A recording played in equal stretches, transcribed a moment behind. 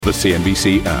The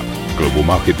CNBC app. Global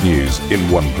market news in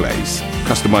one place.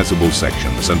 Customizable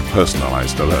sections and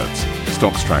personalized alerts.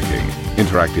 Stocks tracking,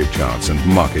 interactive charts and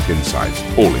market insights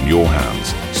all in your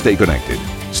hands. Stay connected.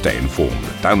 Stay informed.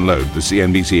 Download the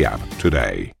CNBC app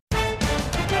today.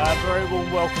 Very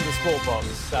warm welcome to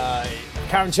Squawk.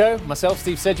 Karen Cho, myself,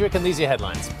 Steve Sedgwick, and these are your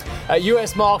headlines.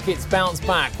 US markets bounce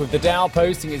back with the Dow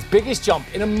posting its biggest jump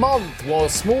in a month while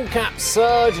small caps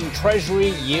surge and Treasury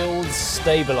yields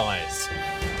stabilise.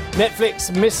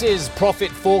 Netflix misses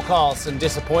profit forecasts and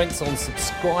disappoints on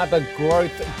subscriber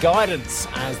growth guidance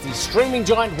as the streaming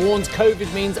giant warns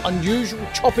COVID means unusual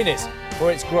choppiness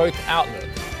for its growth outlook.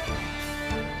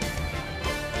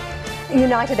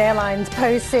 United Airlines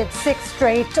posts its sixth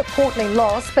straight quarterly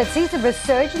loss, but sees a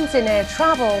resurgence in air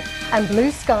travel and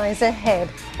blue skies ahead,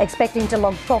 expecting to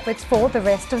log profits for the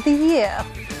rest of the year.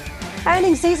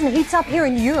 Earnings season heats up here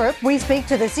in Europe. We speak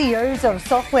to the CEOs of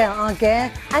Software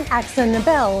Arger and Axel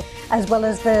Nobel, as well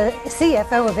as the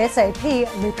CFO of SAP,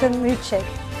 Luka Mucic.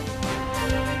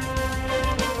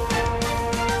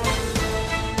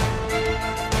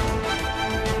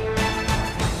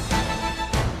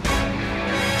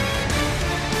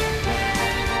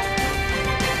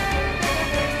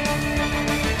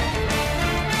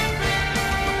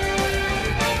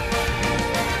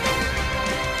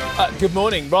 Good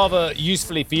morning. Rather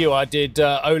usefully for you, I did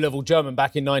O-level German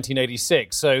back in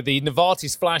 1986. So the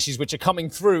Novartis flashes, which are coming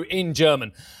through in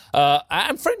German,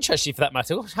 and French, actually, for that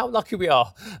matter. Gosh, how lucky we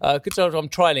are. Good job, I'm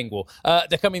trilingual.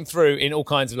 They're coming through in all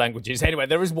kinds of languages. Anyway,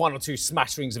 there is one or two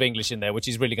smatterings of English in there, which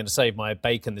is really going to save my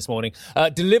bacon this morning.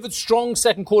 Delivered strong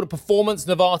second quarter performance,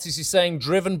 Novartis is saying,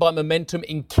 driven by momentum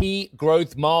in key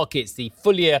growth markets. The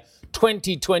full year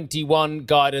 2021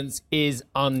 guidance is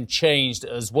unchanged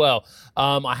as well.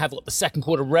 I have got the second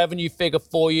quarter revenue figure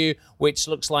for you, which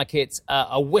looks like it's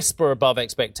a whisper above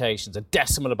expectations, a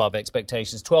decimal above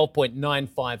expectations,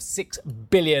 $12.956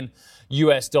 billion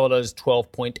US dollars,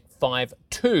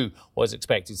 12.52 was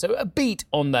expected. So a beat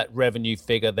on that revenue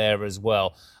figure there as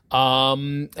well.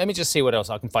 Let me just see what else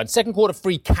I can find. Second quarter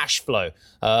free cash flow,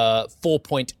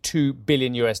 4.2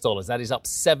 billion US dollars. That is up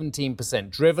 17%,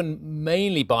 driven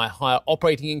mainly by higher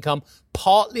operating income,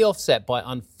 partly offset by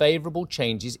unfavorable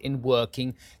changes in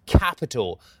working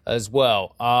capital as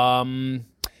well.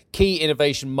 Key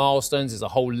innovation milestones, there's a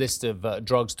whole list of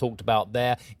drugs talked about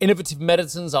there. Innovative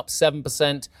medicines up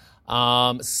 7%.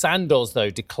 Sandoz, though,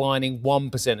 declining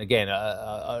 1% again.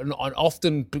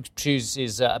 Often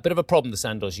chooses a bit of a problem, the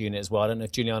Sandoz unit as well. I don't know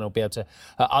if Juliana will be able to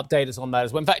update us on that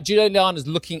as well. In fact, Juliana's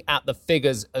looking at the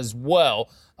figures as well.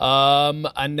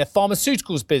 And their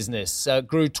pharmaceuticals business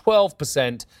grew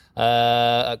 12%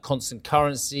 at constant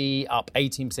currency, up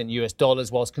 18% US dollars,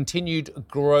 whilst continued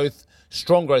growth,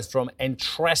 strong growth from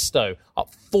Entresto, up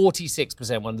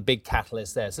 46%, one of the big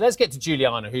catalysts there. So let's get to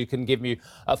Juliana, who can give you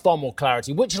far more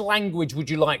clarity. Which language would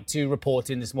you like to report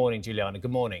in this morning, Juliana?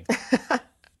 Good morning.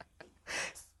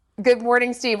 Good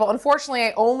morning, Steve. Well, unfortunately,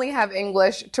 I only have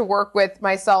English to work with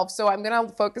myself, so I'm going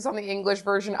to focus on the English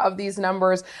version of these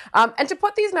numbers. And to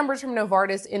put these numbers from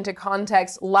Novartis into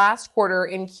context, last quarter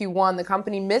in Q1, the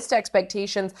company missed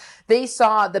expectations. They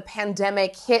saw the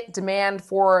pandemic hit demand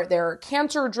for their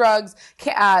cancer drugs,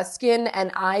 skin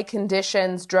and eye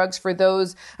conditions, drugs for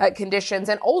those conditions,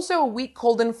 and also a weak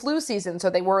cold and flu season.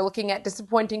 So they were looking at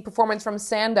disappointing performance from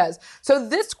Sandoz. So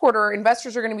this quarter,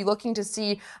 investors are going to be looking to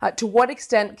see to what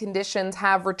extent conditions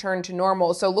have returned to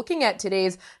normal. So looking at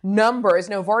today's numbers,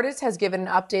 Novartis has given an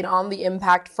update on the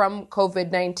impact from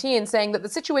COVID-19, saying that the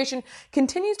situation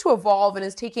continues to evolve and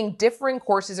is taking differing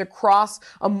courses across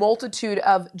a multitude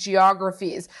of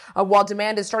geographies. While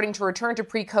demand is starting to return to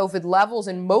pre-COVID levels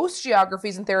in most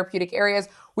geographies and therapeutic areas,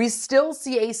 we still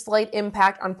see a slight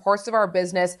impact on parts of our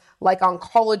business like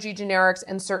oncology, generics,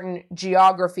 and certain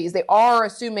geographies. They are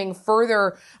assuming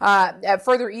further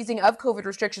easing of COVID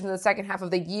restrictions in the second half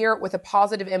of the year with a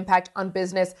positive impact on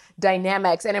business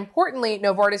dynamics. And importantly,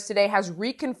 Novartis today has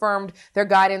reconfirmed their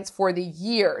guidance for the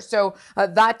year. So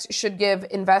that should give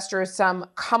investors some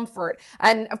comfort.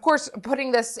 And of course,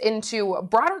 putting this into a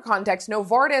broader context,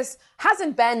 Novartis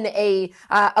hasn't been a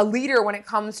leader when it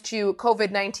comes to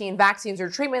COVID-19 vaccines or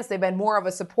treatments. They've been more of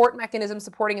a support mechanism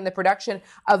supporting in the production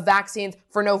of vaccines.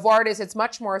 For Novartis, it's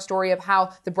much more a story of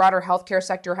how the broader healthcare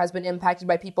sector has been impacted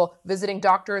by people visiting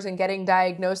doctors and getting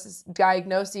diagnoses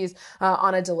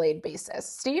on a delayed basis.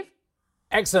 Steve?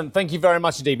 Excellent. Thank you very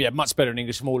much indeed. Yeah, much better in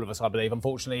English from all of us, I believe,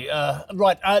 unfortunately.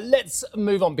 Let's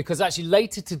move on, because actually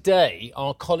later today,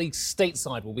 our colleagues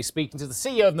stateside will be speaking to the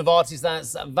CEO of Novartis,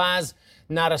 that's Vas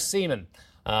Narasimhan.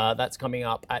 That's coming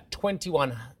up at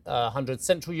 2100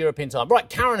 Central European time. Right,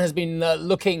 Karen has been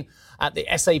looking at the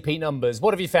SAP numbers.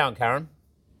 What have you found, Karen?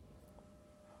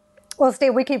 Well,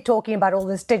 Steve, we keep talking about all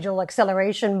this digital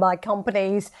acceleration by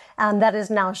companies, and that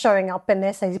is now showing up in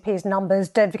SAP's numbers.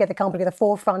 Don't forget the company at the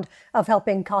forefront of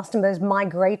helping customers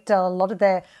migrate a lot of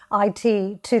their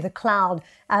IT to the cloud.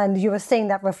 And you are seeing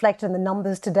that reflected in the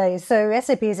numbers today. So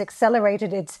SAP has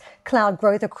accelerated its cloud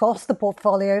growth across the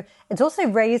portfolio. It's also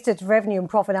raised its revenue and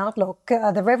profit outlook.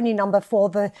 The revenue number for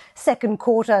the second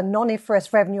quarter,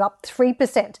 non-IFRS revenue up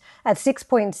 3% at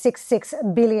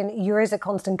 6.66 billion euros at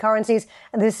constant currencies.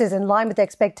 And this is in line with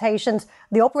expectations.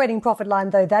 The operating profit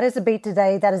line, though, that is a beat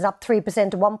today. That is up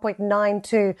 3% to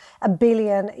 1.92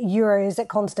 billion euros at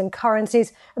constant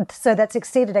currencies. So that's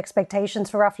exceeded expectations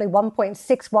for roughly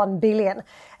 1.61 billion.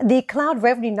 The cloud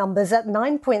revenue numbers at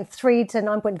 9.3 to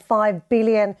 9.5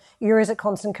 billion euros at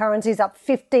constant currencies, up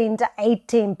 15 to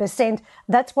 18%.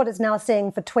 That's what it's now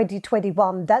seeing for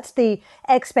 2021. That's the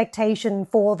expectation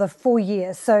for the full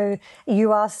year. So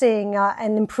you are seeing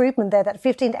an improvement there, that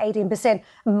 15 to 18%,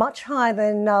 much higher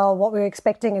than what we were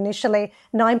expecting initially,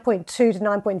 9.2 to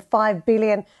 9.5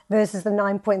 billion versus the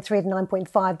 9.3 to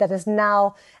 9.5 that is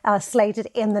now slated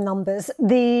in the numbers.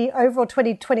 The overall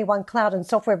 2021 cloud and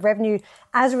software revenue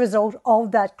as a result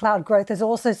of that cloud growth has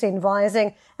also seen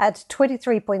rising at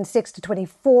 23.6 to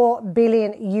 24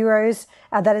 billion euros.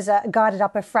 That is guided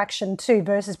up a fraction too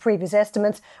versus previous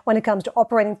estimates. When it comes to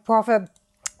operating profit,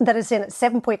 that is in at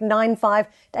 7.95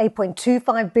 to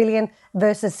 8.25 billion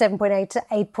versus 7.8 to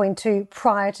 8.2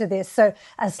 prior to this. So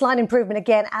a slight improvement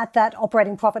again at that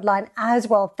operating profit line as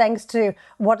well, thanks to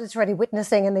what it's already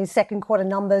witnessing in these second quarter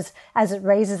numbers as it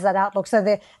raises that outlook. So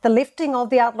the lifting of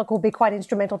the outlook will be quite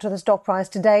instrumental to the stock price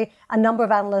today. A number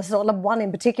of analysts, or one in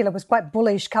particular, was quite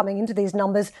bullish coming into these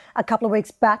numbers. A couple of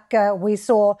weeks back, we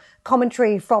saw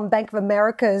commentary from Bank of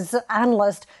America's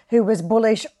analyst who was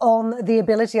bullish on the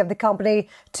ability of the company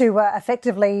to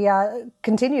effectively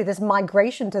continue this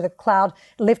migration to the cloud,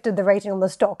 lifted the rating on the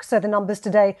stock. So the numbers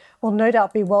today will no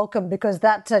doubt be welcome because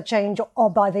that change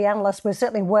by the analyst was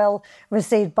certainly well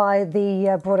received by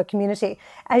the broader community.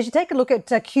 As you take a look at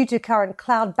Q2 current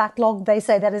cloud backlog, they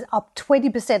say that is up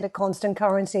 20% at constant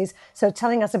currencies. So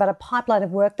telling us about a pipeline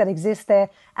of work that exists there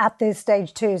at this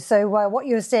stage too. So what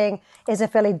you're seeing is a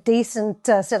fairly decent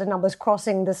set of numbers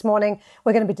crossing this morning.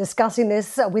 We're going to be discussing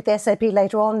this with SAP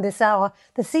later on this hour.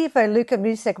 The CFO, Luka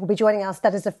Musek, will be joining us.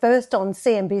 That is the first on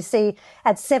CNBC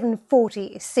at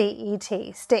 7:40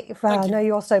 CET. Steve, I know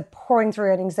you're also pouring through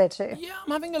earnings there too. Yeah,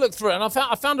 I'm having a look through it, and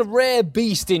I found a rare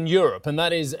beast in Europe, and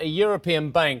that is a European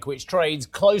bank which trades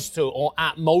close to or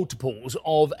at multiples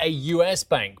of a US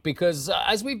bank. Because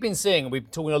as we've been seeing, and we've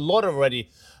been talking a lot already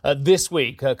this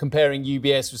week, comparing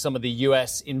UBS with some of the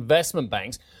US investment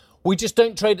banks, we just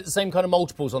don't trade at the same kind of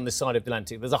multiples on this side of the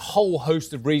Atlantic. There's a whole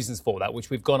host of reasons for that, which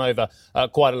we've gone over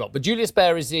quite a lot. But Julius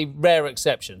Baer is a rare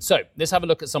exception. So let's have a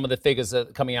look at some of the figures that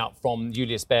are coming out from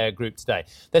Julius Baer Group today.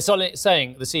 They're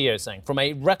saying, the CEO is saying, from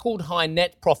a record high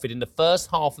net profit in the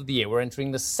first half of the year, we're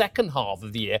entering the second half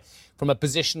of the year from a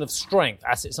position of strength.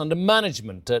 Assets under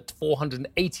management at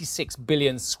 486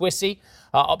 billion Swissy,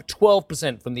 up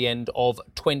 12% from the end of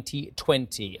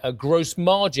 2020. A gross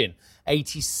margin,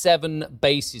 87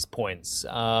 basis points,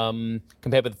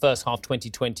 compared with the first half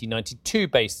 2020, 92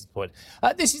 basis points.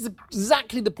 This is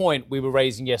exactly the point we were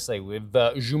raising yesterday with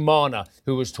Jumana,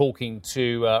 who was talking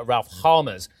to Ralph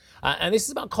Harmers. And this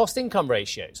is about cost-income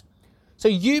ratios. So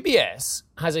UBS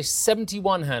has a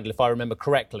 71 handle, if I remember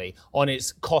correctly, on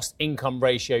its cost-income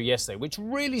ratio yesterday, which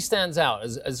really stands out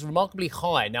as remarkably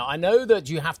high. Now, I know that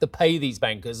you have to pay these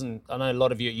bankers, and I know a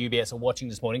lot of you at UBS are watching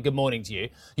this morning. Good morning to you.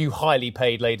 You highly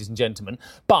paid, ladies and gentlemen.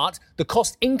 But the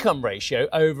cost-income ratio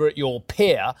over at your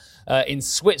peer in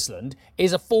Switzerland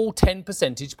is a full 10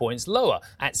 percentage points lower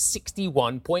at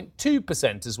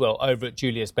 61.2% as well over at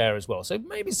Julius Baer as well. So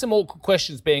maybe some awkward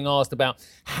questions being asked about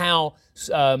how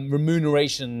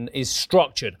remuneration is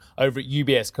structured over at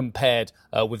UBS compared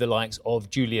with the likes of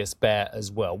Julius Baer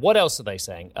as well. What else are they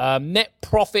saying? Net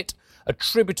profit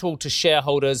attributable to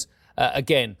shareholders.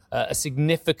 Again, a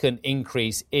significant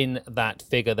increase in that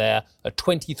figure there, a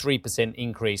 23%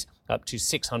 increase up to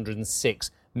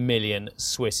 606 million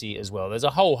Swissy as well. There's a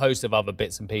whole host of other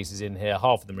bits and pieces in here.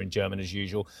 Half of them are in German as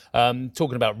usual.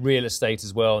 Talking about real estate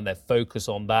as well and their focus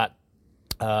on that.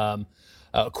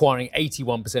 Acquiring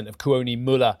 81% of Kuoni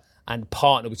Muller and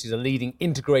Partner, which is a leading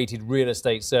integrated real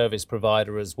estate service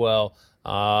provider as well.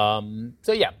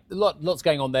 So yeah, lots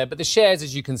going on there. But the shares,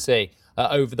 as you can see,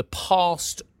 over the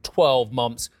past 12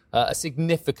 months, a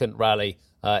significant rally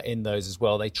in those as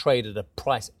well. They traded a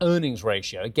price-earnings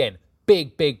ratio. Again,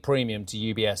 big premium to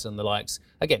UBS and the likes.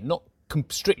 Again, not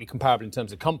strictly comparable in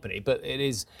terms of company, but it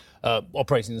is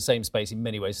operating in the same space in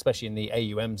many ways, especially in the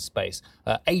AUM space.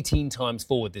 18 times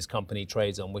forward this company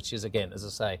trades on, which is, again, as I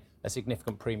say, a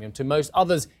significant premium to most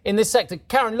others in this sector.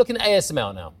 Karen, looking at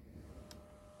ASML now.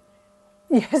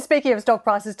 Yeah, speaking of stock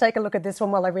prices, take a look at this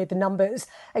one while I read the numbers.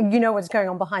 You know what's going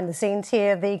on behind the scenes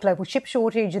here. The global chip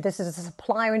shortage, this is a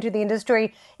supplier into the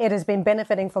industry. It has been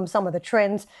benefiting from some of the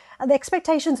trends. The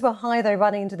expectations were high, though,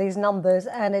 running into these numbers,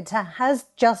 and it has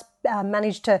just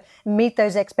managed to meet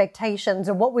those expectations.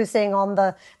 And what we're seeing on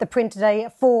the print today,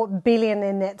 $4 billion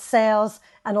in net sales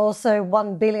and also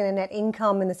 $1 billion in net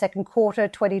income in the second quarter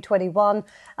 2021.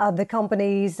 The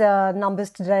company's numbers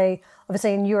today,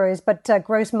 obviously in euros, but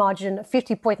gross margin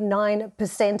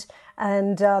 50.9%.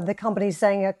 And the company's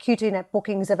saying Q2 net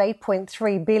bookings of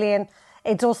 8.3 billion.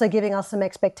 It's also giving us some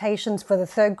expectations for the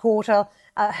third quarter.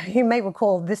 You may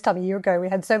recall this time a year ago, we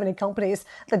had so many companies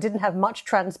that didn't have much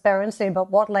transparency about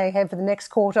what lay ahead for the next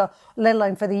quarter, let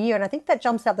alone for the year. And I think that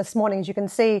jumps out this morning, as you can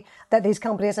see that these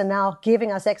companies are now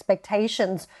giving us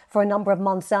expectations for a number of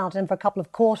months out and for a couple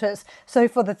of quarters. So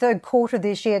for the third quarter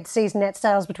this year, it sees net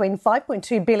sales between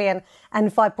 5.2 billion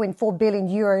and 5.4 billion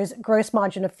euros, gross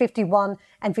margin of 51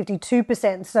 and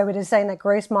 52%. So it is saying that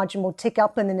gross margin will tick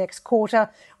up in the next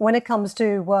quarter. When it comes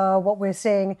to what we're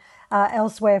seeing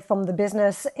elsewhere from the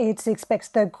business, it expects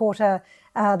third quarter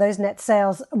those net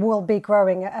sales will be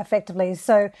growing effectively.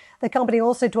 So the company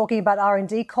also talking about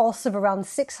R&D costs of around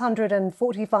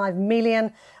 645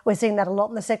 million. We're seeing that a lot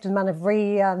in the sector, the amount of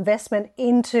reinvestment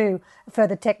into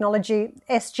further technology.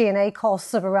 SG&A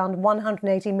costs of around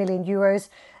 180 million euros.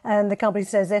 And the company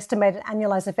says estimated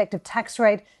annualized effective tax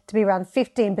rate to be around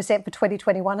 15% for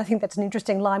 2021. I think that's an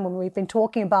interesting line when we've been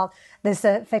talking about this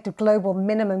effective global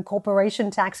minimum corporation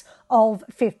tax of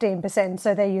 15%.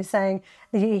 So there you're saying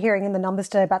that you're hearing in the numbers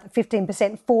today about the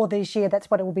 15% for this year. That's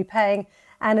what it will be paying.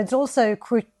 And it's also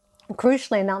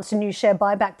crucially announced a new share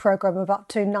buyback program of up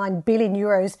to 9 billion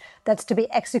euros that's to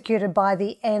be executed by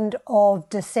the end of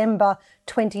December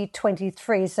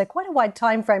 2023. So quite a wide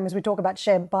time frame as we talk about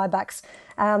share buybacks.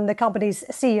 The company's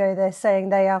CEO, they're saying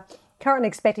they are currently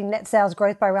expecting net sales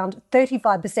growth by around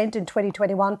 35% in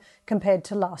 2021 compared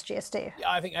to last year, Steve. Yeah,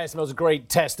 I think ASML is a great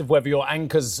test of whether your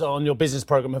anchors on your business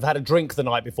program have had a drink the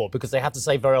night before, because they have to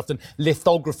say very often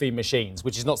lithography machines,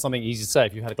 which is not something easy to say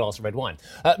if you've had a glass of red wine.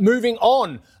 Moving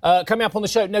on, coming up on the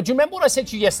show. Now, do you remember what I said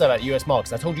to you yesterday about US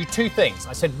markets? I told you two things.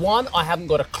 I said, one, I haven't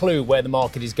got a clue where the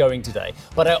market is going today.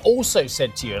 But I also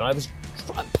said to you, and I was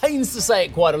pains to say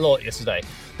it quite a lot yesterday,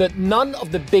 that none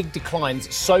of the big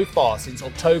declines so far since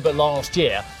October last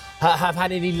year have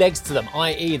had any legs to them,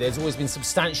 i.e. there's always been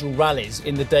substantial rallies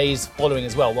in the days following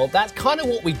as well. Well, that's kind of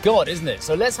what we got, isn't it?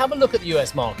 So let's have a look at the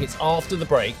US markets after the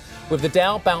break, with the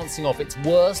Dow bouncing off its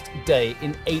worst day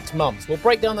in 8 months. We'll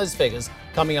break down those figures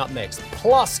coming up next.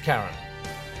 Plus, Karen.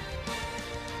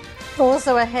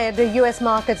 Also ahead, the US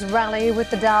markets rally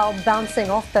with the Dow bouncing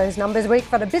off those numbers.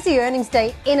 We've got a busy earnings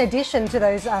day in addition to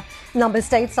those numbers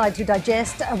stateside to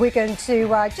digest. We're going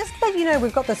to just let you know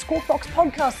we've got the Squawk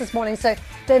podcast this morning, so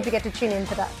don't forget to tune in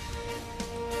for that.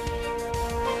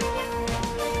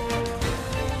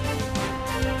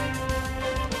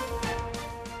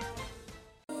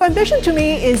 Ambition to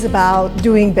me is about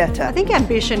doing better. I think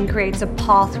ambition creates a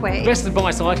pathway. The best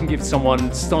advice I can give to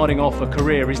someone starting off a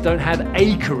career is don't have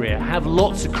a career, have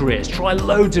lots of careers, try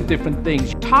loads of different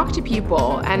things. Talk to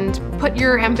people and put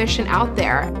your ambition out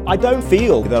there. I don't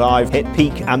feel that I've hit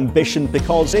peak ambition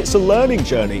because it's a learning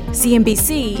journey.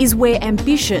 CNBC is where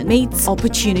ambition meets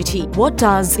opportunity. What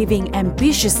does living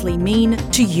ambitiously mean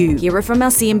to you? Hear it from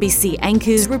our CNBC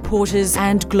anchors, reporters,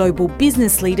 and global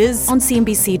business leaders on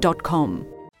CNBC.com.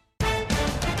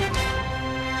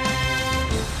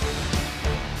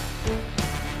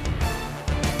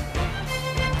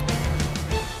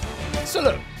 So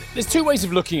look, there's two ways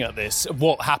of looking at this, of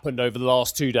what happened over the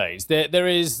last 2 days. There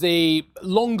is the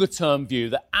longer-term view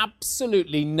that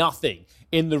absolutely nothing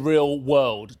in the real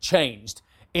world changed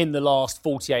in the last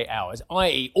 48 hours,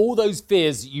 i.e. all those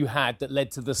fears that you had that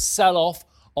led to the sell-off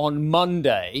on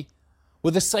Monday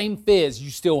were the same fears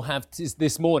you still have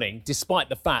this morning, despite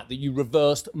the fact that you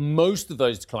reversed most of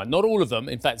those declines. Not all of them.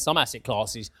 In fact, some asset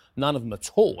classes, none of them at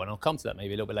all. And I'll come to that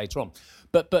maybe a little bit later on.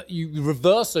 But you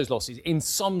reversed those losses in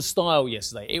some style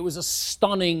yesterday. It was a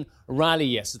stunning rally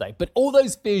yesterday. But all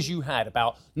those fears you had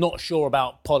about not sure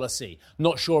about policy,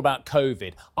 not sure about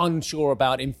COVID, unsure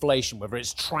about inflation, whether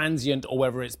it's transient or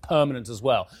whether it's permanent as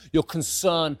well, your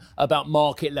concern about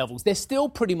market levels, they're still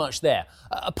pretty much there.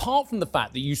 Apart from the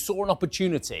fact that you saw an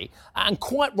opportunity, and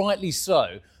quite rightly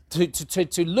so,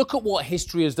 to look at what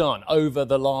history has done over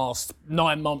the last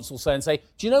 9 months or so and say,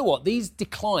 do you know what? These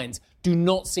declines do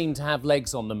not seem to have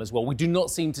legs on them as well. We do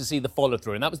not seem to see the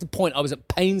follow-through. And that was the point I was at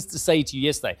pains to say to you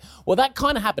yesterday. Well, that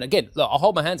kind of happened. Again, look, I'll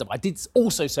hold my hands up. I did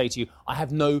also say to you, I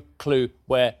have no clue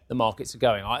where the markets are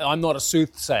going. I'm not a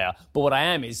soothsayer, but what I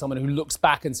am is someone who looks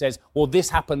back and says, well, this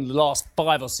happened the last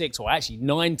 5 or 6 or actually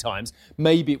 9 times.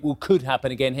 Maybe it could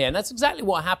happen again here. And that's exactly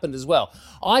what happened as well.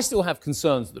 I still have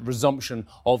concerns that the resumption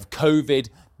of COVID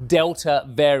Delta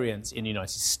variants in the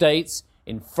United States,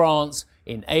 in France,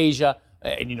 in Asia,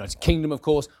 in the United Kingdom, of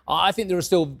course. I think there are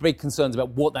still big concerns about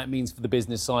what that means for the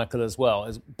business cycle as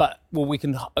well. But we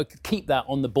can keep that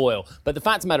on the boil. But the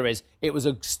fact of the matter is, it was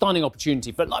a stunning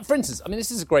opportunity. But like, for instance, I mean,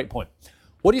 this is a great point.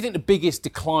 What do you think the biggest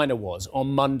decliner was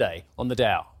on Monday on the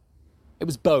Dow? It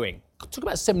was Boeing. It took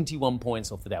about 71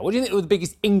 points off the Dow. What do you think the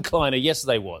biggest incliner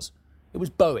yesterday was? It was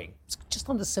Boeing. It's just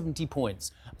under 70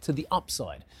 points to the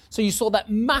upside. So you saw that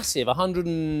massive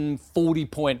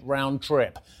 140-point round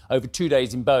trip over 2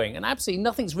 days in Boeing. And absolutely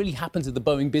nothing's really happened to the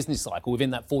Boeing business cycle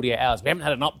within that 48 hours. We haven't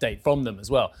had an update from them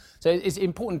as well. So it's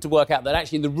important to work out that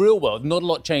actually in the real world, not a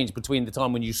lot changed between the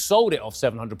time when you sold it off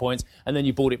 700 points and then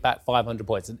you bought it back 500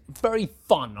 points. And very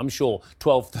fun, I'm sure,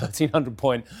 1,300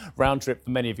 point round trip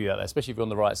for many of you out there, especially if you're on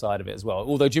the right side of it as well.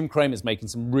 Although Jim Cramer's making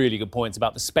some really good points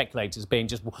about the speculators being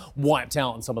just wiped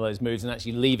out on some of those moves and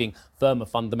actually leaving firmer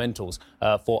fundamentals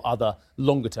for other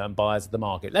longer-term buyers of the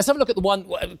market. Let's have a look at the one.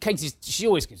 Katie, she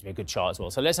always gives me a good chart as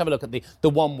well. So let's have a look at the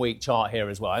 1 week chart here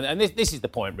as well. And this is the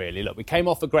point, really. Look, we came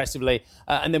off aggressively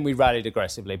and then we rallied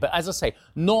aggressively. But as I say,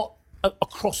 not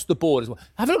across the board as well.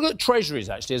 Have a look at treasuries,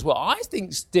 actually, as well. I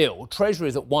think still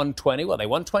treasuries at 120. What are they,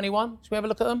 121? Should we have a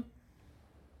look at them?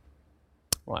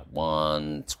 Right,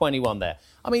 121 there.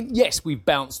 I mean, yes, we've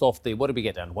bounced off what did we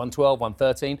get down? 112,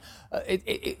 113.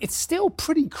 It's still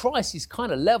pretty crisis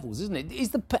kind of levels, isn't it? Is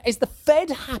the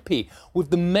Fed happy with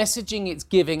the messaging it's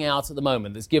giving out at the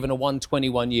moment that's given a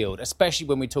 121 yield, especially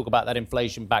when we talk about that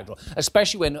inflation backdrop,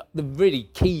 especially when the really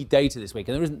key data this week,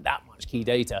 and there isn't that much key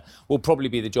data, will probably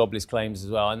be the jobless claims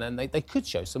as well, and then they could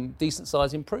show some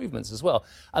decent-sized improvements as well.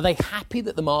 Are they happy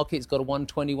that the market's got a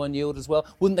 121 yield as well?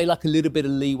 Wouldn't they like a little bit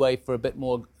of leeway for a bit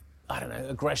more, I don't know,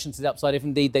 aggression to the upside if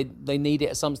indeed they need it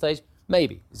at some stage?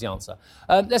 Maybe is the answer.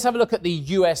 Let's have a look at the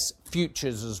US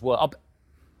futures as well.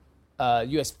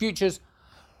 US futures.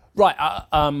 Right,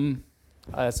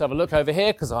 let's have a look over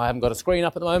here because I haven't got a screen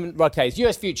up at the moment. Right, okay,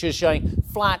 US futures showing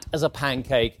flat as a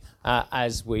pancake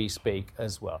as we speak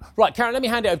as well. Right, Karen, let me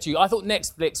hand it over to you. I thought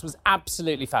Netflix was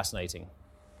absolutely fascinating.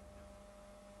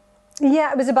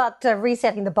 Yeah, it was about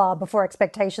resetting the bar before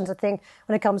expectations, I think,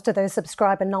 when it comes to those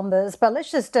subscriber numbers. But let's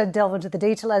just delve into the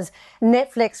detail as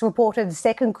Netflix reported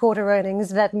second quarter earnings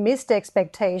that missed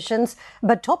expectations,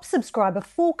 but top subscriber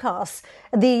forecasts.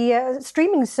 The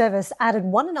streaming service added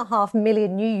 1.5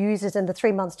 million new users in the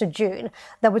 3 months to June.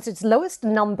 That was its lowest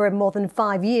number in more than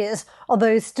 5 years,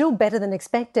 although still better than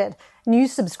expected. New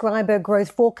subscriber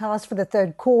growth forecast for the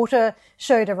third quarter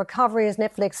showed a recovery as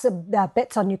Netflix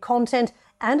bets on new content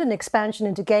and an expansion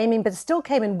into gaming, but still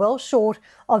came in well short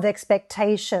of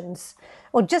expectations.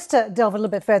 Well, just to delve a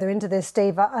little bit further into this,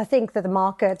 Steve, I think that the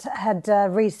market had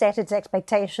reset its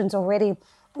expectations already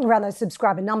around those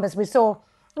subscriber numbers. We saw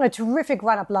a terrific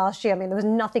run-up last year. I mean, there was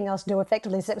nothing else to do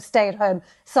effectively except stay at home,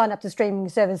 sign up to streaming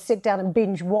service, sit down and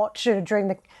binge watch during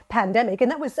the pandemic. And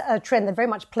that was a trend that very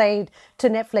much played to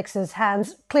Netflix's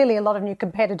hands. Clearly a lot of new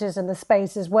competitors in the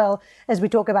space as well, as we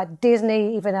talk about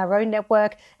Disney, even our own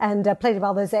network, and plenty of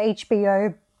others,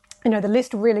 HBO. You know, the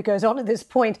list really goes on at this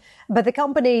point, but the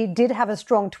company did have a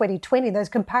strong 2020. Those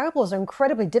comparables are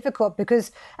incredibly difficult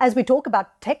because as we talk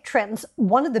about tech trends,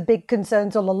 one of the big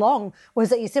concerns all along was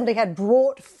that you simply had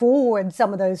brought forward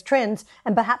some of those trends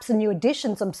and perhaps the new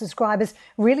additions of subscribers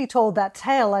really told that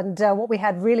tale. And what we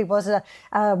had really was a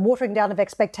watering down of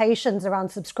expectations around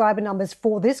subscriber numbers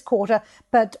for this quarter,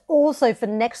 but also for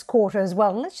next quarter as well.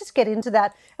 And let's just get into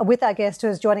that with our guest who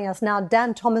is joining us now.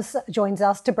 Dan Thomas joins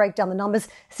us to break down the numbers.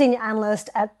 Senior analyst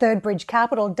at Third Bridge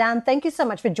Capital. Dan, thank you so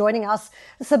much for joining us.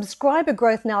 Subscriber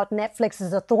growth now at Netflix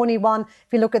is a thorny one. If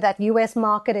you look at that US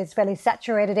market, it's fairly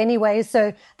saturated anyway,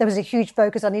 so there was a huge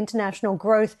focus on international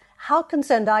growth. How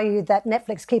concerned are you that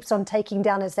Netflix keeps on taking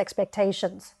down its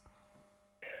expectations?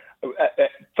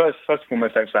 First and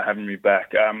foremost, thanks for having me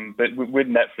back. But with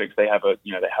Netflix, they have a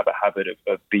habit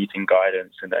of beating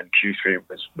guidance, and then Q3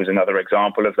 was another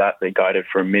example of that. They guided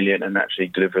for 1 million and actually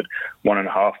delivered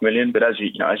 1.5 million. But as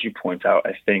you point out,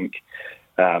 I think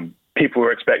people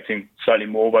were expecting slightly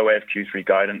more by way of Q3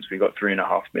 guidance. We got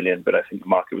 3.5 million, but I think the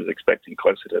market was expecting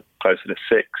closer to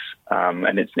 6.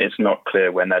 And it's not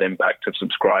clear when that impact of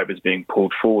subscribers being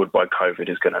pulled forward by COVID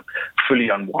is going to fully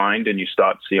unwind, and you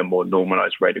start to see a more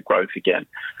normalized rate of growth again.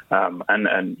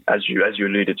 And as you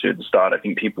alluded to at the start, I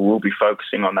think people will be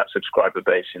focusing on that subscriber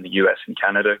base in the US and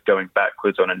Canada, going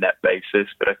backwards on a net basis.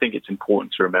 But I think it's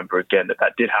important to remember again that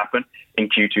did happen in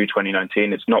Q2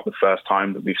 2019. It's not the first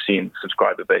time that we've seen the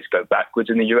subscriber base go backwards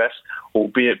in the US,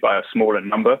 albeit by a smaller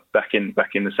number. Back in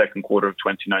the second quarter of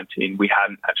 2019, we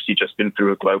hadn't actually just been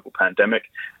through a global pandemic,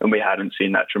 and we hadn't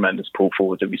seen that tremendous pull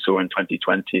forward that we saw in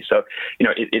 2020. So,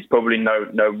 it's probably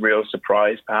no real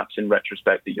surprise, perhaps in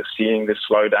retrospect, that you're seeing this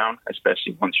slowdown,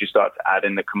 especially once you start to add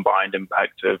in the combined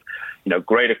impact of,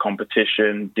 greater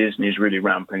competition. Disney's really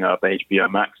ramping up, HBO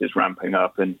Max is ramping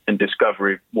up, and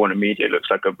Discovery, Warner Media looks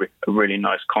like a really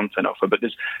nice content offer. But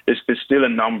there's still a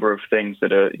number of things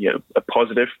that are a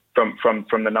positive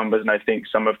from the numbers, and I think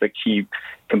some of the key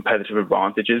competitive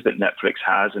advantages that Netflix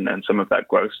has and some of that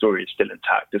growth story is still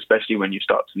intact, especially when you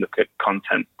start to look at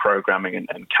content programming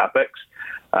and CapEx.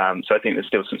 So I think there's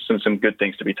still some good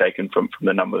things to be taken from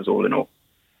the numbers all in all.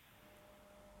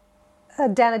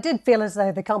 Dan, it did feel as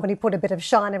though the company put a bit of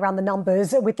shine around the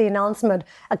numbers with the announcement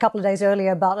a couple of days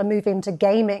earlier about a move into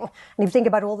gaming. And if you think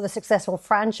about all the successful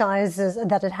franchises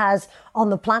that it has on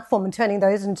the platform and turning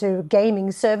those into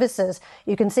gaming services,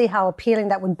 you can see how appealing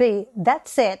that would be. That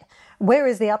said, where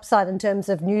is the upside in terms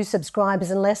of new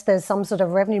subscribers unless there's some sort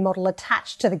of revenue model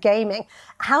attached to the gaming?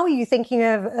 How are you thinking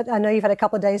of, I know you've had a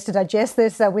couple of days to digest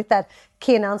this with that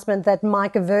key announcement that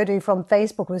Mike Verdu from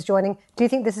Facebook was joining. Do you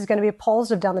think this is going to be a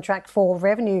positive down the track for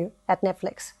revenue at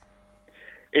Netflix?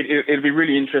 It'll be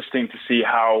really interesting to see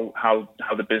how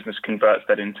the business converts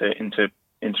that into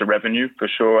revenue, for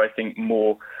sure. I think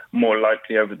more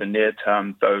likely over the near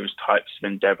term, those types of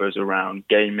endeavors around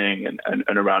gaming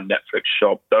and around Netflix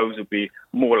Shop, those will be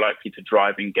more likely to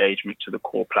drive engagement to the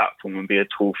core platform and be a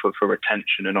tool for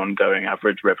retention and ongoing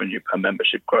average revenue per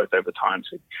membership growth over time.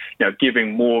 So,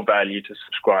 giving more value to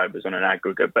subscribers on an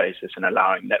aggregate basis and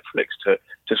allowing Netflix to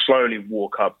slowly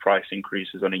walk up price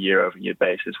increases on a year-over-year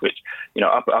basis, which,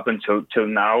 up until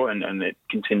now, and it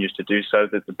continues to do so,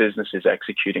 that the business is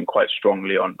executing quite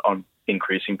strongly on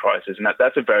increasing prices, and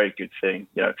that's a very good thing.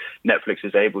 Netflix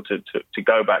is able to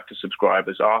go back to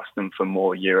subscribers, ask them for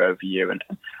more year over year,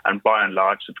 and by and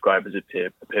large, subscribers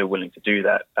appear willing to do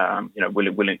that.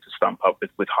 Willing to stump up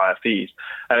with higher fees.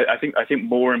 I think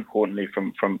more importantly,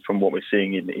 from what we're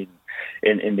seeing in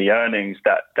the earnings,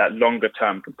 that longer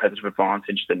term competitive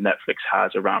advantage that Netflix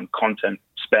has around content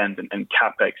spend and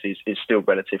CapEx is still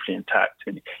relatively intact.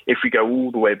 And if we go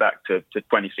all the way back to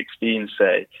 2016,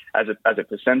 say, as a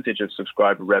percentage of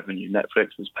subscriber revenue,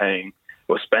 Netflix was paying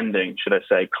or spending, should I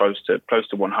say, close to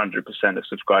 100% of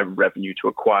subscriber revenue to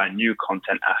acquire new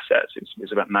content assets. It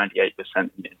was about 98% in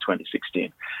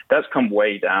 2016. That's come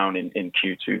way down in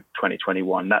Q2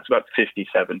 2021. That's about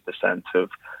 57%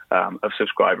 of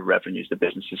subscriber revenues the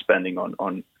business is spending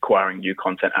on acquiring new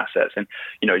content assets. And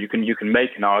you can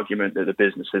make an argument that the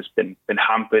business has been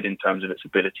hampered in terms of its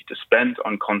ability to spend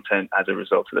on content as a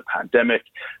result of the pandemic.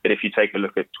 But if you take a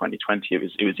look at 2020,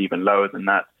 it was even lower than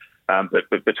that. But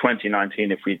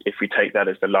 2019, if we take that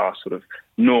as the last sort of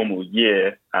normal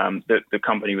year, the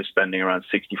company was spending around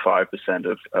 65%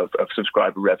 of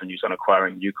subscriber revenues on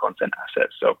acquiring new content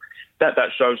assets. So that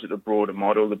shows that the broader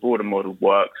model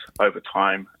works over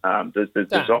time.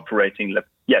 There's operating.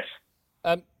 Yes.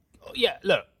 Yeah,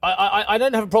 look, I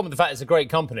don't have a problem with the fact it's a great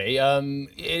company.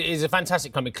 It is a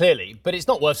fantastic company, clearly, but it's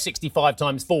not worth 65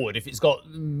 times forward if it's got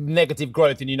negative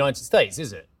growth in the United States,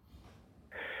 is it?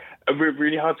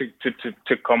 Really hard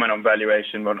to comment on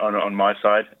valuation on my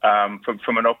side.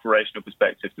 From an operational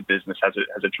perspective, the business has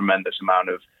a tremendous amount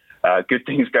of good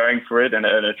things going for it and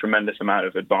a tremendous amount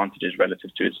of advantages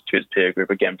relative to its peer group.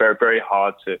 Again, very, very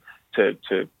hard to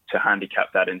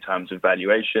handicap that in terms of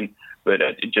valuation, but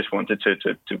I just wanted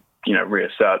to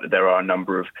reassert that there are a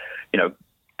number of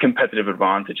competitive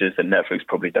advantages that Netflix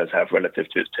probably does have relative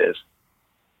to its peers.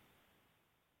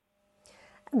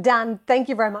 Dan, thank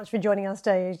you very much for joining us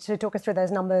today to talk us through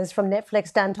those numbers from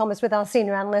Netflix. Dan Thomas with our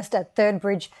senior analyst at Third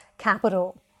Bridge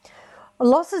Capital.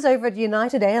 Losses over at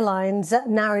United Airlines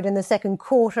narrowed in the second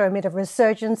quarter amid a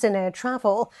resurgence in air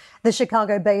travel. The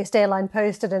Chicago-based airline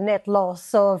posted a net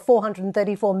loss of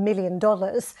 $434 million.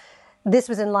 This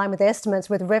was in line with estimates,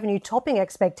 with revenue topping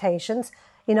expectations.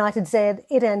 United said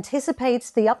it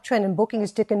anticipates the uptrend in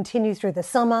bookings to continue through the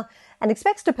summer and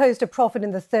expects to post a profit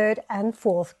in the third and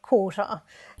fourth quarter.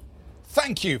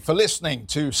 Thank you for listening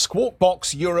to Squawk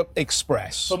Box Europe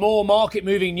Express. For more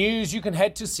market-moving news, you can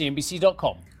head to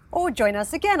CNBC.com. Or join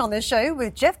us again on the show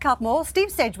with Jeff Cutmore, Steve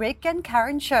Sedgwick and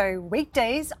Karen Cho,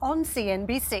 weekdays on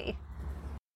CNBC.